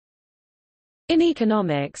In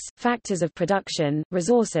economics, factors of production,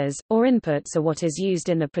 resources, or inputs are what is used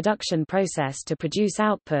in the production process to produce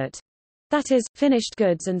output, that is, finished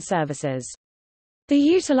goods and services. The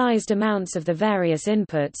utilized amounts of the various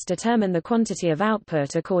inputs determine the quantity of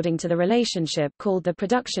output according to the relationship called the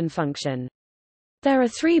production function. There are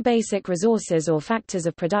three basic resources or factors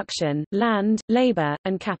of production: land, labor,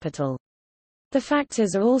 and capital. The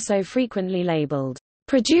factors are also frequently labeled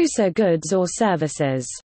producer goods or services,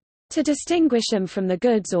 to distinguish them from the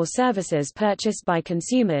goods or services purchased by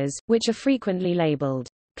consumers, which are frequently labeled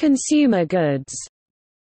consumer goods.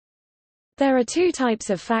 There are two types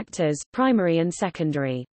of factors, primary and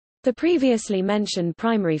secondary. The previously mentioned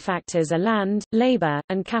primary factors are land, labor,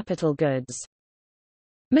 and capital goods.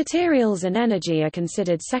 Materials and energy are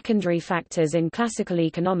considered secondary factors in classical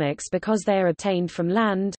economics because they are obtained from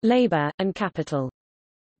land, labor, and capital.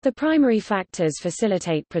 The primary factors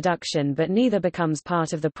facilitate production, but neither becomes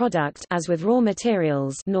part of the product as with raw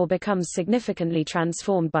materials nor becomes significantly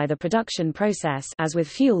transformed by the production process as with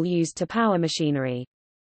fuel used to power machinery.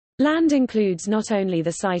 Land includes not only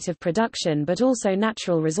the site of production but also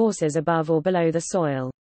natural resources above or below the soil.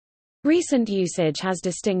 Recent usage has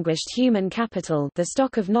distinguished human capital, the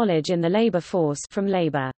stock of knowledge in the labor force, from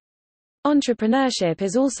labor. Entrepreneurship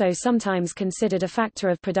is also sometimes considered a factor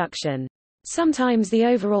of production. Sometimes the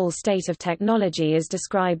overall state of technology is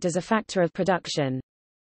described as a factor of production.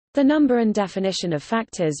 The number and definition of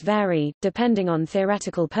factors vary, depending on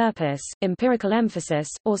theoretical purpose, empirical emphasis,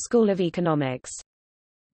 or school of economics.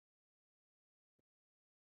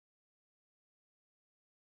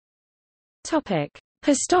 Topic: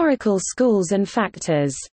 Historical schools and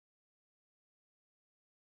factors.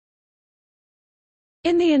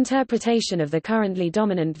 In the interpretation of the currently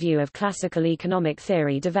dominant view of classical economic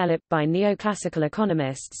theory developed by neoclassical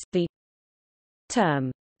economists, the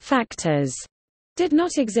term factors did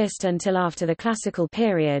not exist until after the classical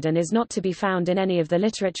period and is not to be found in any of the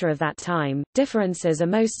literature of that time. Differences are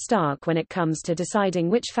most stark when it comes to deciding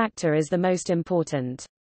which factor is the most important.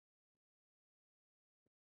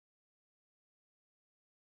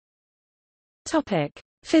 Topic: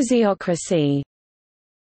 Physiocracy.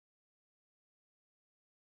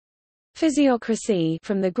 Physiocracy,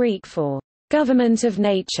 from the Greek for government of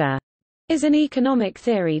nature, is an economic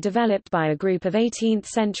theory developed by a group of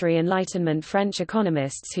 18th-century Enlightenment French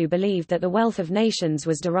economists who believed that the wealth of nations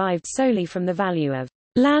was derived solely from the value of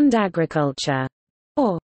land agriculture,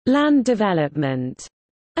 or land development,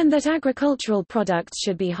 and that agricultural products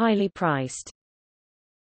should be highly priced.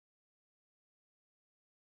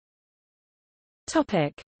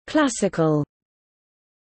 Classical.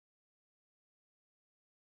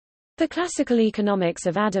 The classical economics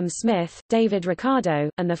of Adam Smith, David Ricardo,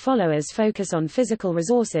 and the followers focus on physical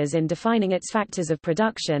resources in defining its factors of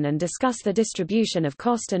production and discuss the distribution of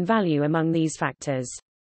cost and value among these factors.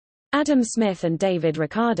 Adam Smith and David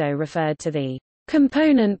Ricardo referred to the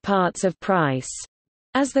component parts of price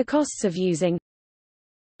as the costs of using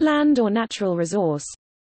land or natural resource,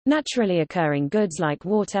 naturally occurring goods like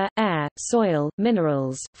water, air, soil,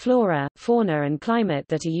 minerals, flora, fauna and climate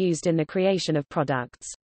that are used in the creation of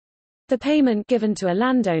products. The payment given to a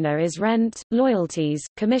landowner is rent, loyalties,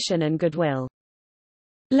 commission and goodwill.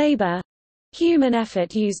 Labor, human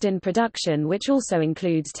effort used in production, which also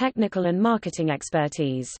includes technical and marketing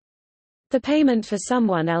expertise. The payment for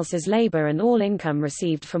someone else's labor, and all income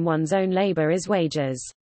received from one's own labor is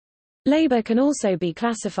wages. Labor can also be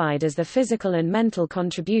classified as the physical and mental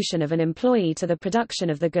contribution of an employee to the production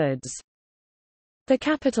of the goods. The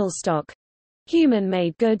capital stock,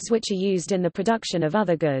 human-made goods which are used in the production of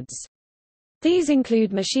other goods. These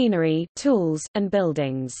include machinery, tools, and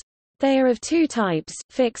buildings. They are of two types,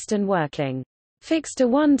 fixed and working. Fixed are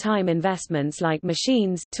one-time investments like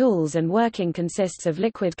machines, tools and working consists of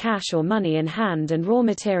liquid cash or money in hand and raw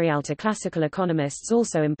material. Classical economists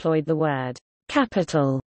also employed the word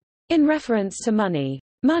capital in reference to money.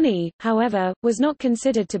 Money, however, was not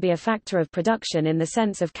considered to be a factor of production in the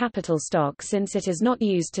sense of capital stock since it is not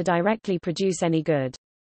used to directly produce any good.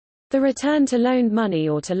 The return to loaned money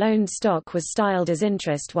or to loaned stock was styled as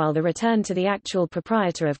interest, while the return to the actual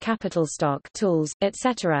proprietor of capital stock, tools,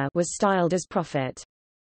 etc. was styled as profit.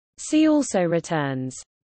 See also returns.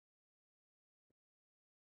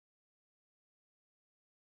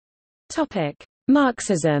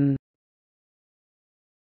 Marxism.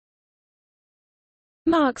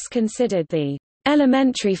 Marx considered the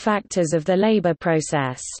elementary factors of the labor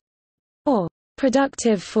process, or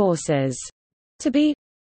productive forces, to be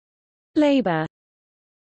labor,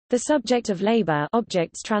 the subject of labor,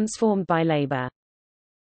 objects transformed by labor,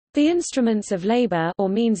 the instruments of labor or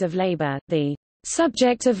means of labor, the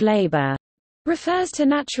subject of labor, refers to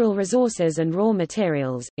natural resources and raw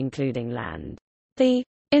materials, including land. The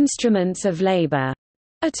instruments of labor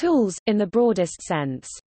are tools, in the broadest sense.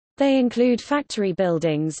 They include factory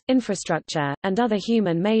buildings, infrastructure, and other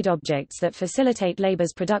human-made objects that facilitate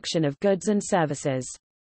labor's production of goods and services.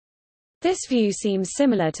 This view seems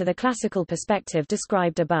similar to the classical perspective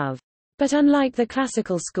described above. But unlike the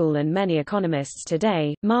classical school and many economists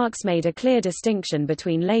today, Marx made a clear distinction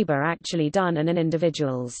between labor actually done and an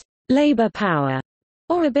individual's labor power,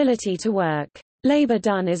 or ability to work. Labor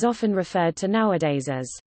done is often referred to nowadays as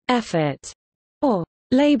effort, or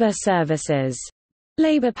labor services.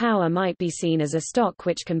 Labor power might be seen as a stock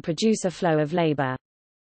which can produce a flow of labor.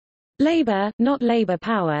 Labor, not labor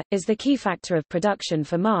power, is the key factor of production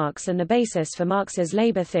for Marx and the basis for Marx's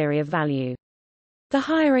labor theory of value. The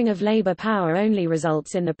hiring of labor power only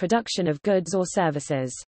results in the production of goods or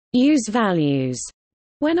services, use values,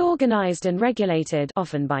 when organized and regulated,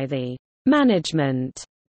 often by the management.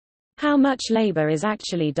 How much labor is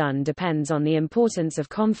actually done depends on the importance of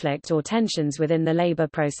conflict or tensions within the labor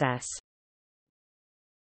process.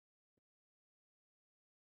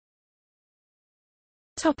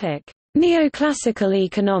 Topic: Neoclassical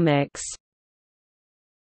economics.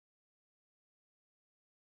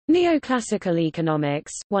 Neoclassical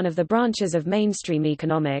economics, one of the branches of mainstream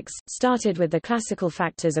economics, started with the classical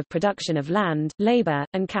factors of production of land, labor,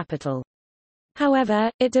 and capital.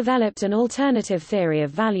 However, it developed an alternative theory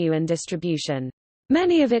of value and distribution.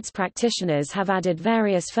 Many of its practitioners have added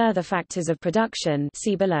various further factors of production,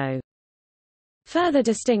 see below. Further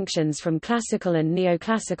distinctions from classical and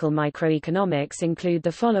neoclassical microeconomics include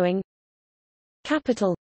the following.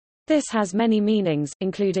 Capital. This has many meanings,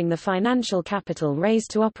 including the financial capital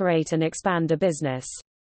raised to operate and expand a business.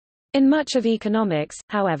 In much of economics,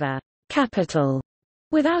 however, capital,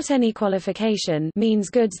 without any qualification, means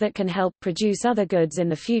goods that can help produce other goods in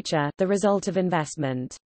the future, the result of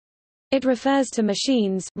investment. It refers to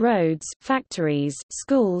machines, roads, factories,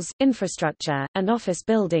 schools, infrastructure, and office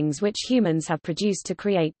buildings which humans have produced to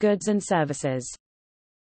create goods and services.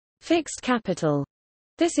 Fixed capital.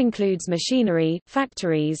 This includes machinery,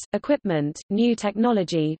 factories, equipment, new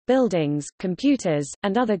technology, buildings, computers,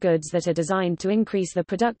 and other goods that are designed to increase the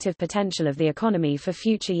productive potential of the economy for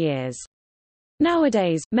future years.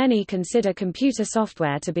 Nowadays, many consider computer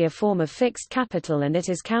software to be a form of fixed capital, and it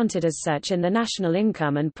is counted as such in the national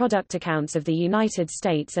income and product accounts of the United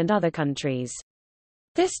States and other countries.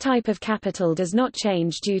 This type of capital does not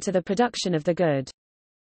change due to the production of the good.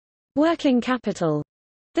 Working capital.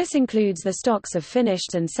 This includes the stocks of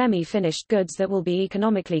finished and semi-finished goods that will be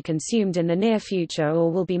economically consumed in the near future or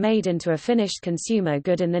will be made into a finished consumer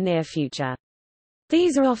good in the near future.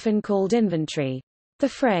 These are often called inventory. The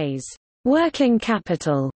phrase, working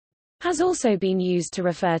capital, has also been used to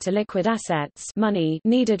refer to liquid assets, money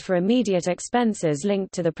needed for immediate expenses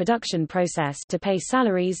linked to the production process to pay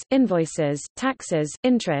salaries, invoices, taxes,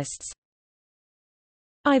 interests.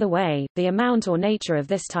 Either way, the amount or nature of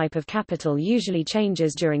this type of capital usually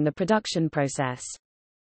changes during the production process.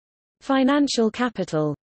 Financial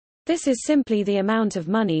capital. This is simply the amount of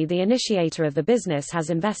money the initiator of the business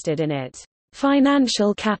has invested in it.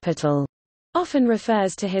 Financial capital often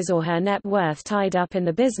refers to his or her net worth tied up in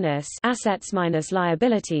the business, assets minus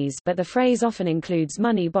liabilities, but the phrase often includes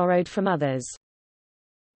money borrowed from others.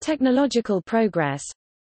 Technological progress.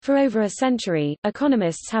 For over a century,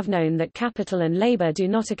 economists have known that capital and labor do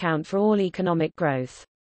not account for all economic growth.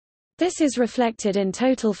 This is reflected in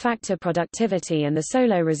total factor productivity and the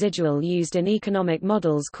solo residual used in economic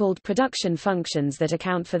models called production functions that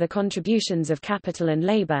account for the contributions of capital and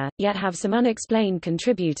labor, yet have some unexplained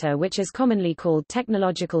contributor which is commonly called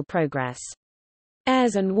technological progress.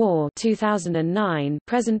 Ayres and War 2009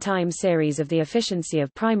 present-time series of the efficiency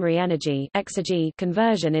of primary energy exergy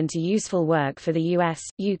conversion into useful work for the US,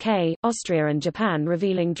 UK, Austria and Japan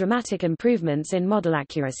revealing dramatic improvements in model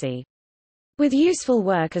accuracy. With useful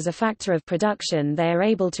work as a factor of production, they are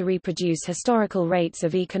able to reproduce historical rates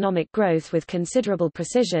of economic growth with considerable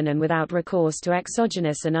precision and without recourse to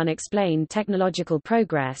exogenous and unexplained technological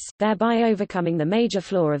progress, thereby overcoming the major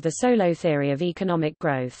flaw of the solo theory of economic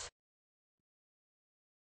growth.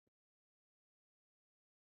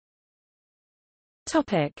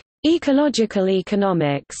 Topic: Ecological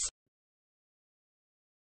economics.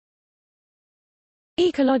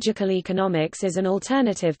 Ecological economics is an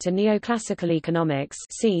alternative to neoclassical economics.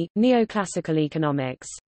 See Neoclassical economics.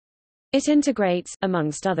 It integrates,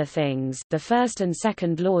 amongst other things, the first and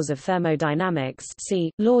second laws of thermodynamics.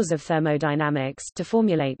 See laws of thermodynamics to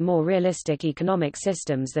formulate more realistic economic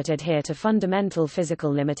systems that adhere to fundamental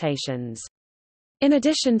physical limitations. In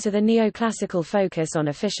addition to the neoclassical focus on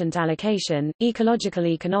efficient allocation, ecological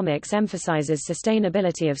economics emphasizes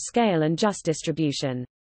sustainability of scale and just distribution.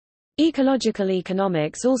 Ecological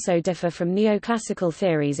economics also differ from neoclassical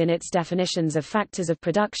theories in its definitions of factors of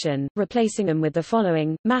production, replacing them with the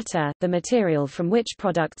following: matter, the material from which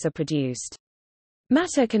products are produced.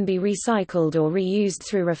 Matter can be recycled or reused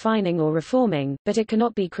through refining or reforming, but it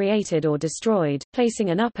cannot be created or destroyed, placing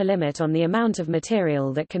an upper limit on the amount of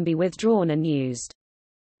material that can be withdrawn and used.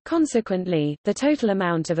 Consequently, the total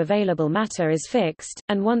amount of available matter is fixed,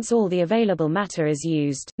 and once all the available matter is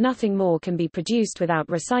used, nothing more can be produced without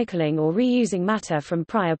recycling or reusing matter from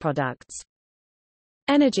prior products.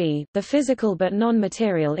 Energy, the physical but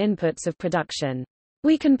non-material inputs of production.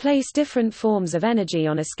 We can place different forms of energy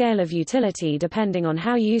on a scale of utility depending on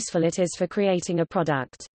how useful it is for creating a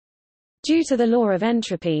product. Due to the law of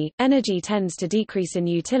entropy, energy tends to decrease in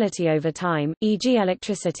utility over time, e.g.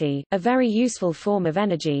 electricity, a very useful form of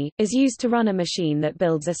energy, is used to run a machine that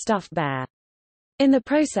builds a stuffed bear. In the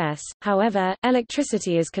process, however,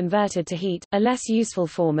 electricity is converted to heat, a less useful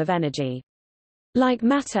form of energy. Like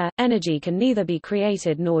matter, energy can neither be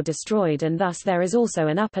created nor destroyed, and thus there is also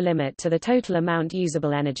an upper limit to the total amount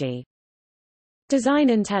usable energy. Design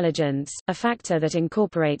intelligence, a factor that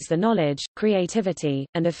incorporates the knowledge, creativity,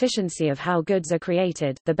 and efficiency of how goods are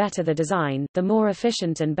created. The better the design, the more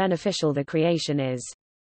efficient and beneficial the creation is.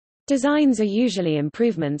 Designs are usually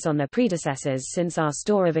improvements on their predecessors since our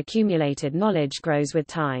store of accumulated knowledge grows with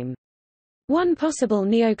time. One possible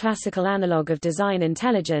neoclassical analog of design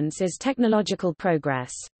intelligence is technological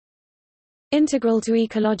progress. Integral to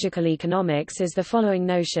ecological economics is the following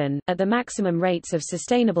notion: at the maximum rates of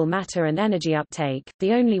sustainable matter and energy uptake,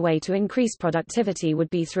 the only way to increase productivity would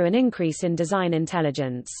be through an increase in design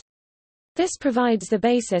intelligence. This provides the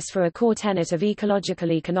basis for a core tenet of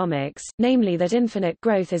ecological economics, namely that infinite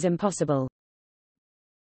growth is impossible.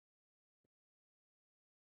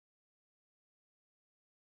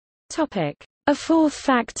 A fourth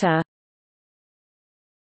factor.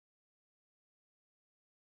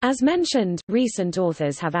 As mentioned, recent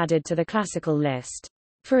authors have added to the classical list.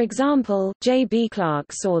 For example, J. B. Clark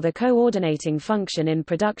saw the coordinating function in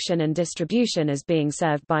production and distribution as being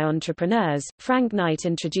served by entrepreneurs. Frank Knight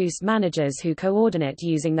introduced managers who coordinate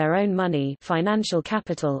using their own money, financial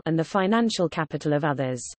capital, and the financial capital of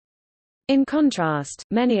others. In contrast,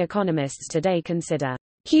 many economists today consider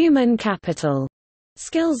human capital,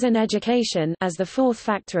 skills and education as the fourth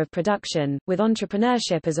factor of production, with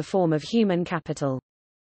entrepreneurship as a form of human capital.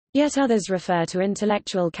 Yet others refer to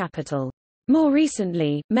intellectual capital. More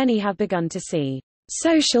recently, many have begun to see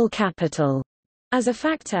social capital as a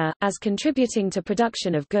factor, as contributing to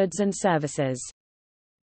production of goods and services.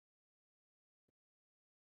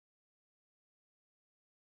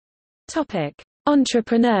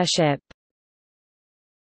 Entrepreneurship.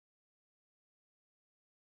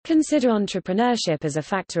 Consider entrepreneurship as a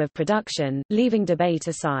factor of production, leaving debate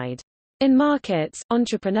aside. In markets,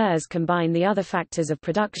 entrepreneurs combine the other factors of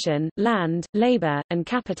production, land, labor, and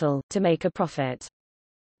capital, to make a profit.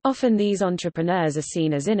 Often these entrepreneurs are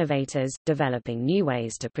seen as innovators, developing new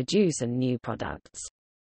ways to produce and new products.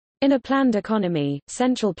 In a planned economy,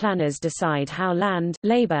 central planners decide how land,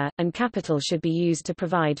 labor, and capital should be used to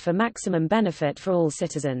provide for maximum benefit for all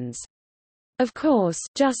citizens. Of course,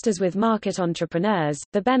 just as with market entrepreneurs,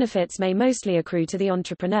 the benefits may mostly accrue to the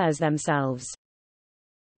entrepreneurs themselves.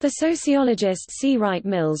 The sociologist C. Wright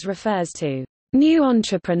Mills refers to new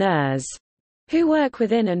entrepreneurs who work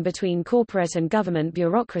within and between corporate and government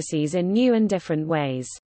bureaucracies in new and different ways.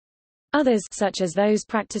 Others, such as those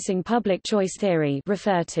practicing public choice theory,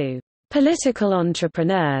 refer to political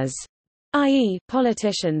entrepreneurs, i.e.,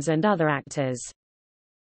 politicians and other actors.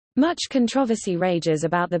 Much controversy rages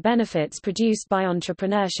about the benefits produced by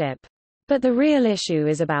entrepreneurship. But the real issue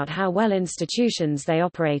is about how well institutions they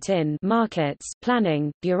operate in, markets,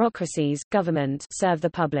 planning, bureaucracies, government, serve the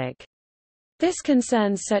public. This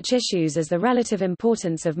concerns such issues as the relative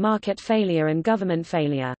importance of market failure and government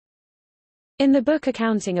failure. In the book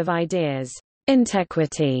Accounting of Ideas,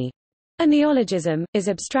 intequity, a neologism, is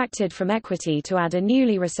abstracted from equity to add a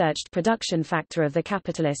newly researched production factor of the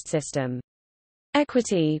capitalist system.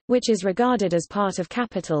 Equity, which is regarded as part of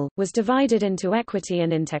capital, was divided into equity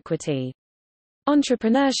and intequity.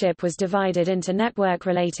 Entrepreneurship was divided into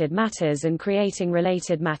network-related matters and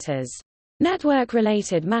creating-related matters.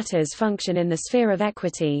 Network-related matters function in the sphere of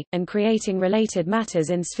equity, and creating-related matters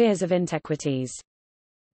in spheres of intequities.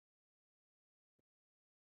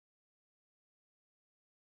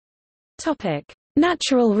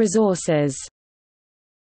 Natural resources.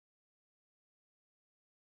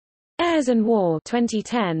 Ayres and War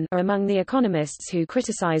 2010 are among the economists who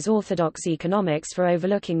criticize orthodox economics for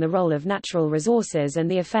overlooking the role of natural resources and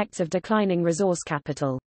the effects of declining resource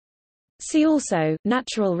capital. See also,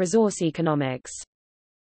 natural resource economics.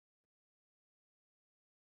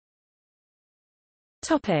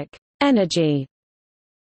 Energy.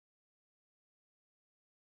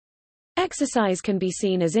 Exercise can be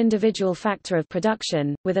seen as individual factor of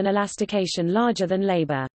production, with an elastication larger than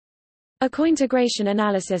labor. A cointegration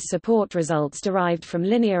analysis support results derived from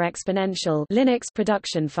linear exponential Linux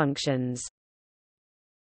production functions.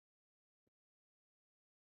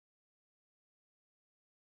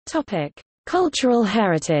 Cultural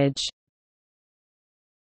heritage.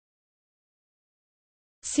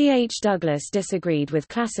 C.H. Douglas disagreed with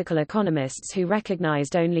classical economists who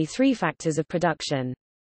recognized only three factors of production.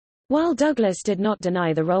 While Douglas did not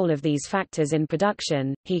deny the role of these factors in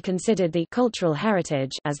production, he considered the cultural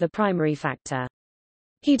heritage as the primary factor.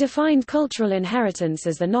 He defined cultural inheritance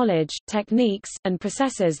as the knowledge, techniques, and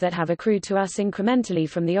processes that have accrued to us incrementally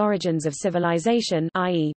from the origins of civilization,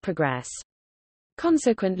 i.e., progress.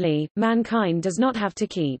 Consequently, mankind does not have to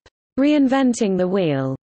keep reinventing the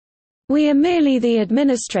wheel. We are merely the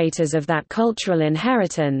administrators of that cultural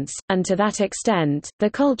inheritance, and to that extent, the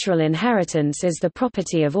cultural inheritance is the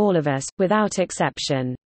property of all of us, without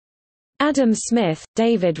exception. Adam Smith,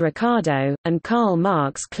 David Ricardo, and Karl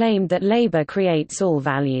Marx claimed that labor creates all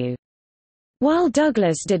value. While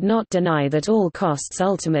Douglas did not deny that all costs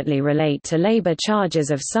ultimately relate to labor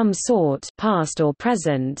charges of some sort, past or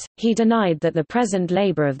present, he denied that the present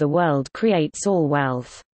labor of the world creates all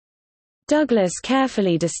wealth. Douglas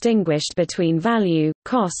carefully distinguished between value,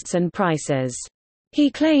 costs and prices. He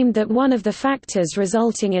claimed that one of the factors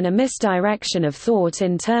resulting in a misdirection of thought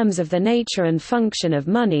in terms of the nature and function of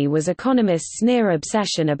money was economists' near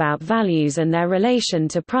obsession about values and their relation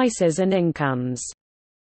to prices and incomes.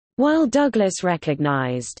 While Douglas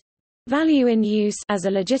recognized value in use as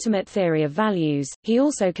a legitimate theory of values, he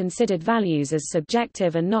also considered values as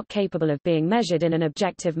subjective and not capable of being measured in an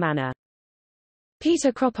objective manner.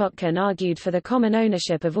 Peter Kropotkin argued for the common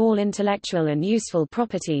ownership of all intellectual and useful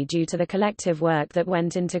property due to the collective work that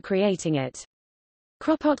went into creating it.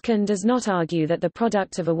 Kropotkin does not argue that the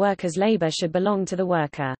product of a worker's labor should belong to the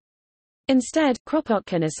worker. Instead,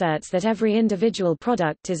 Kropotkin asserts that every individual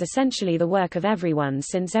product is essentially the work of everyone,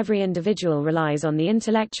 since every individual relies on the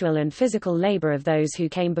intellectual and physical labor of those who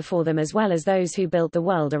came before them as well as those who built the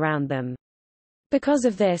world around them. Because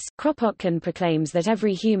of this, Kropotkin proclaims that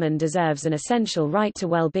every human deserves an essential right to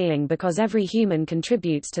well-being because every human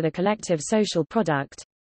contributes to the collective social product.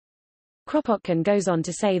 Kropotkin goes on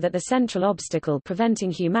to say that the central obstacle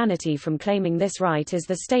preventing humanity from claiming this right is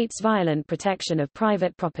the state's violent protection of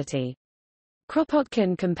private property.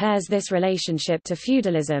 Kropotkin compares this relationship to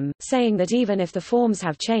feudalism, saying that even if the forms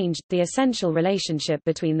have changed, the essential relationship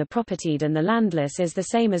between the propertied and the landless is the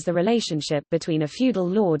same as the relationship between a feudal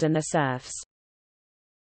lord and their serfs.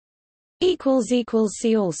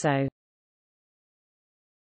 See also